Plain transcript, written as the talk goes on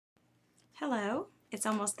Hello. It's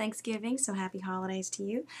almost Thanksgiving, so happy holidays to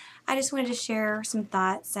you. I just wanted to share some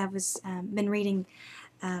thoughts. I've been reading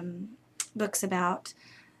books about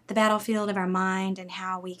the battlefield of our mind and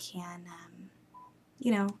how we can,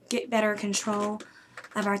 get better control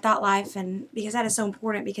of our thought life, and because that is so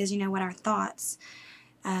important. Because our thoughts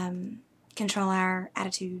control our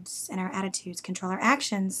attitudes, and our attitudes control our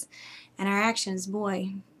actions, and our actions,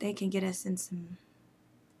 boy, they can get us in some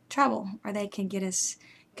trouble, or they can get us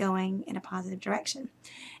going in a positive direction.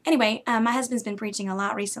 Anyway, my husband's been preaching a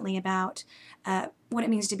lot recently about what it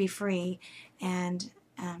means to be free, and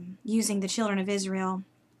using the children of Israel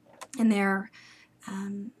in their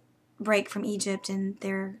break from Egypt and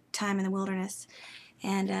their time in the wilderness.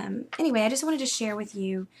 And anyway, I just wanted to share with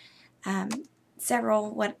you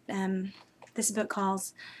several what this book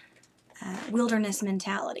calls wilderness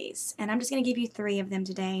mentalities. And I'm just going to give you 3 of them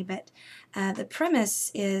today. But the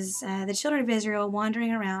premise is the children of Israel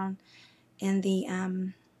wandering around in the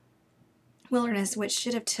wilderness, which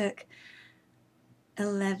should have took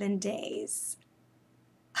 11 days.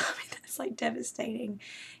 I mean, that's like devastating.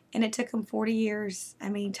 And it took them 40 years. I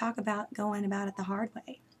mean, talk about going about it the hard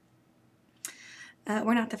way.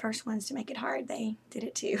 We're not the first ones to make it hard. They did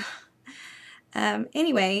it too.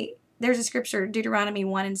 Anyway, there's a scripture, Deuteronomy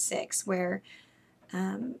 1:6, where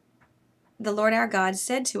the Lord our God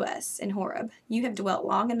said to us in Horeb, "You have dwelt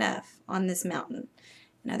long enough on this mountain."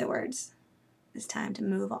 In other words, it's time to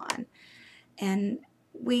move on. And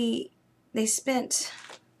they spent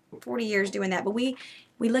 40 years doing that, but we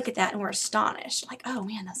look at that and we're astonished, like, oh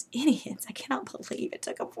man, those idiots! I cannot believe it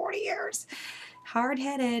took them 40 years.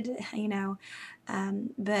 Hard-headed,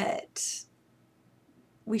 but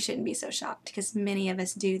we shouldn't be so shocked, because many of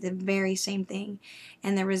us do the very same thing,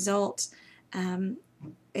 and the result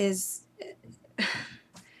is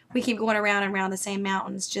we keep going around and around the same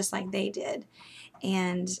mountains just like they did.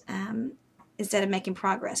 And instead of making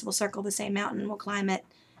progress, we'll circle the same mountain, we'll climb it,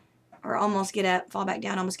 or almost get up, fall back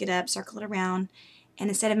down, almost get up, circle it around. And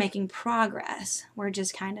instead of making progress, we're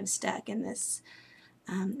just kind of stuck in this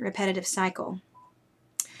repetitive cycle.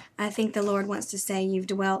 I think the Lord wants to say, you've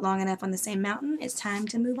dwelt long enough on the same mountain. It's time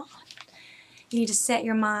to move on. You need to set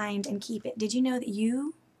your mind and keep it. Did you know that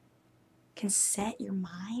you can set your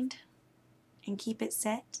mind and keep it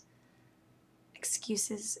set?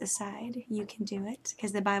 Excuses aside, you can do it,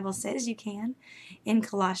 because the Bible says you can in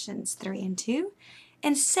Colossians 3:2.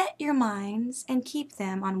 And set your minds and keep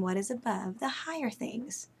them on what is above, the higher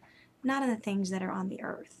things, not on the things that are on the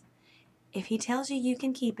earth. If he tells you you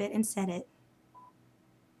can keep it and set it,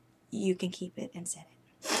 you can keep it and set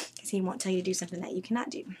it, because he won't tell you to do something that you cannot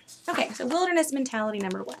do. Okay, so wilderness mentality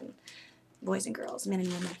number 1. Boys and girls, men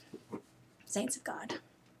and women, saints of God.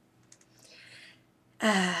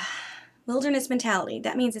 Wilderness mentality,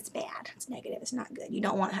 that means it's bad. It's negative. It's not good. You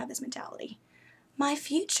don't want to have this mentality. My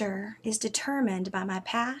future is determined by my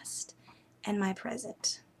past and my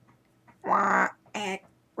present. Wrong.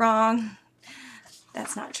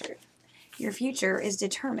 That's not true. Your future is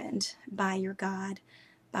determined by your God,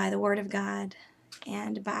 by the Word of God,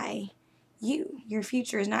 and by you. Your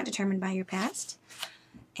future is not determined by your past.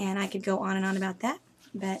 And I could go on and on about that.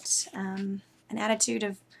 But an attitude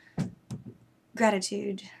of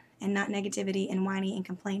gratitude and not negativity and whining and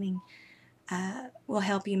complaining will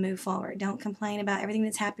help you move forward. Don't complain about everything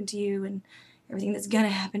that's happened to you and everything that's going to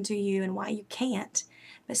happen to you and why you can't.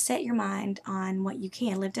 But set your mind on what you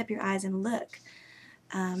can. Lift up your eyes and look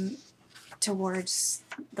towards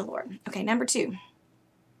the Lord. Okay, number 2.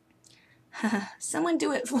 Someone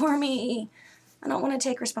do it for me. I don't want to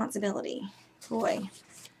take responsibility. Boy,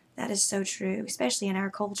 that is so true, especially in our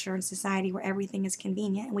culture and society where everything is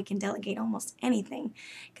convenient and we can delegate almost anything,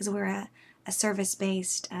 because we're a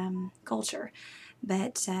service-based culture.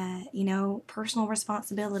 But, personal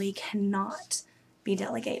responsibility cannot be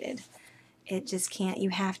delegated. It just can't. You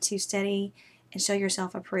have to study and show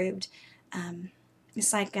yourself approved.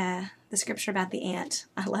 It's like the scripture about the ant.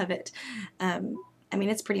 I love it.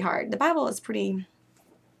 It's pretty hard. The Bible is pretty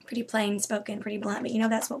plain spoken, pretty blunt, but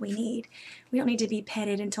that's what we need. We don't need to be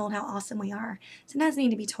petted and told how awesome we are. Sometimes we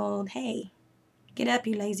need to be told, hey, get up,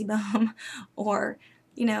 you lazy bum, or,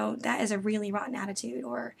 that is a really rotten attitude,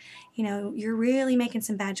 or, you're really making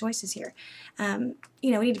some bad choices here. We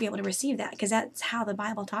need to be able to receive that, because that's how the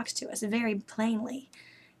Bible talks to us, very plainly,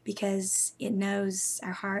 because it knows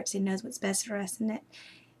our hearts, it knows what's best for us, and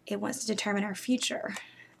it wants to determine our future.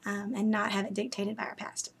 And not have it dictated by our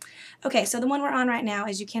past. Okay, so the one we're on right now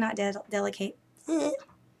is you cannot delegate.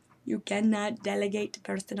 You cannot delegate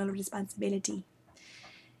personal responsibility.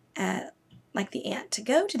 Like the ant. To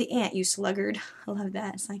go to the ant, you sluggard. I love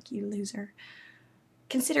that. It's like, you loser.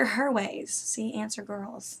 Consider her ways. See, aunts are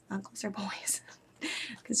girls, uncles are boys.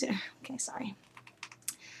 Consider, okay, sorry.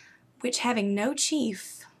 Which having no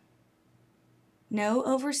chief, no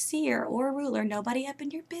overseer or ruler, nobody up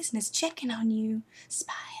in your business checking on you,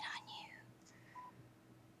 spying on you.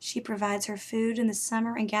 She provides her food in the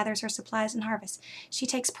summer and gathers her supplies in harvest. She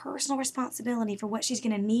takes personal responsibility for what she's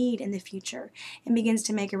going to need in the future and begins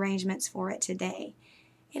to make arrangements for it today.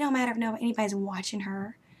 It don't matter if anybody's watching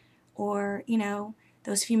her or,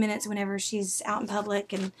 those few minutes whenever she's out in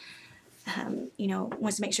public and,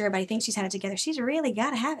 wants to make sure everybody thinks she's had it together. She's really got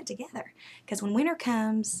to have it together because when winter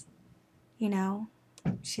comes,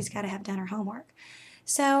 she's got to have done her homework.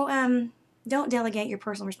 So don't delegate your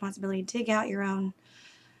personal responsibility. Dig out your own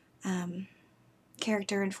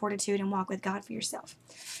character and fortitude and walk with God for yourself.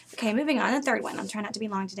 Okay, moving on. The third one. I'm trying not to be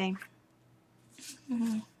long today.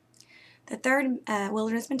 The third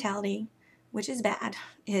wilderness mentality, which is bad,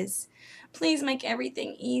 is please make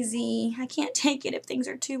everything easy. I can't take it if things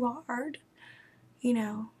are too hard.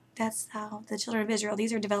 That's how the children of Israel,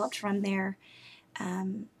 these are developed from their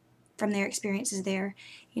experiences there.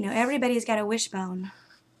 Everybody's got a wishbone,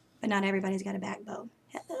 but not everybody's got a backbone.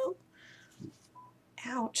 Hello.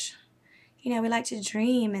 Ouch. We like to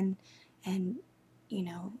dream and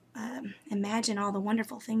imagine all the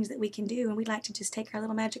wonderful things that we can do, and we'd like to just take our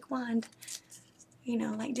little magic wand,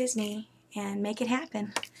 like Disney, and make it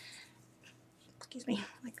happen. Excuse me,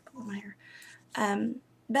 I like to pull my hair.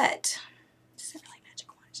 But it's not really magic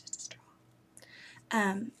wand, it's just a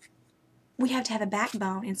straw. We have to have a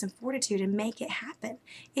backbone and some fortitude and make it happen.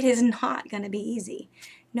 It is not going to be easy.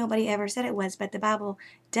 Nobody ever said it was, but the Bible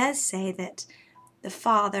does say that the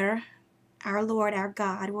Father, our Lord, our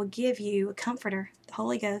God, will give you a comforter, the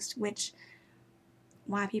Holy Ghost, which,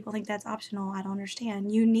 why people think that's optional, I don't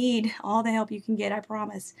understand. You need all the help you can get, I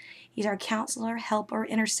promise. He's our counselor, helper,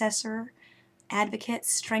 intercessor, advocate,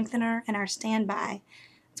 strengthener, and our standby.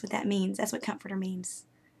 That's what that means. That's what comforter means.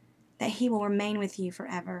 That he will remain with you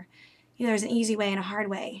forever. There's an easy way and a hard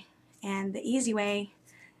way. And the easy way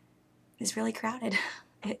is really crowded.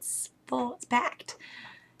 It's full, it's packed,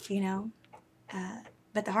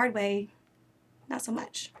 but the hard way, not so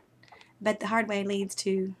much. But the hard way leads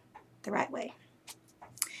to the right way.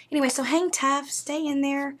 Anyway, so hang tough, stay in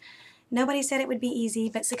there. Nobody said it would be easy,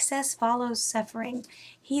 but success follows suffering.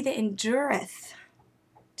 He that endureth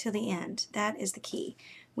to the end, that is the key.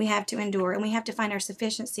 We have to endure, and we have to find our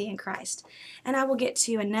sufficiency in Christ. And I will get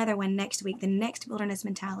to another one next week, the next wilderness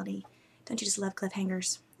mentality. Don't you just love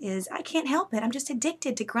cliffhangers? Is I can't help it. I'm just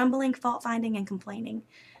addicted to grumbling, fault-finding, and complaining.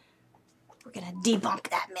 We're going to debunk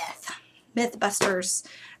that myth. Mythbusters,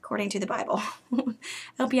 according to the Bible. I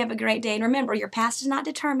hope you have a great day. And remember, your past is not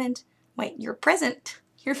determined. Wait, your present,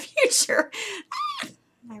 your future.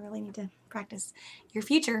 I really need to practice. Your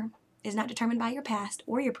future is not determined by your past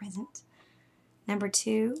or your present. Number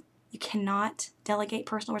 2, you cannot delegate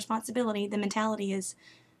personal responsibility. The mentality is,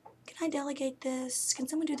 can I delegate this? Can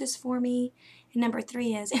someone do this for me? And number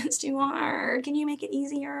 3 is, it's too hard. Can you make it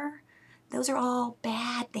easier? Those are all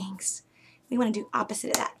bad things. We want to do opposite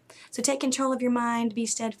of that. So take control of your mind, be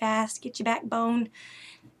steadfast, get your backbone,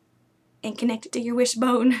 and connect it to your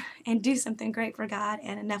wishbone, and do something great for God.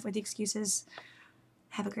 And enough with the excuses.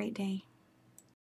 Have a great day.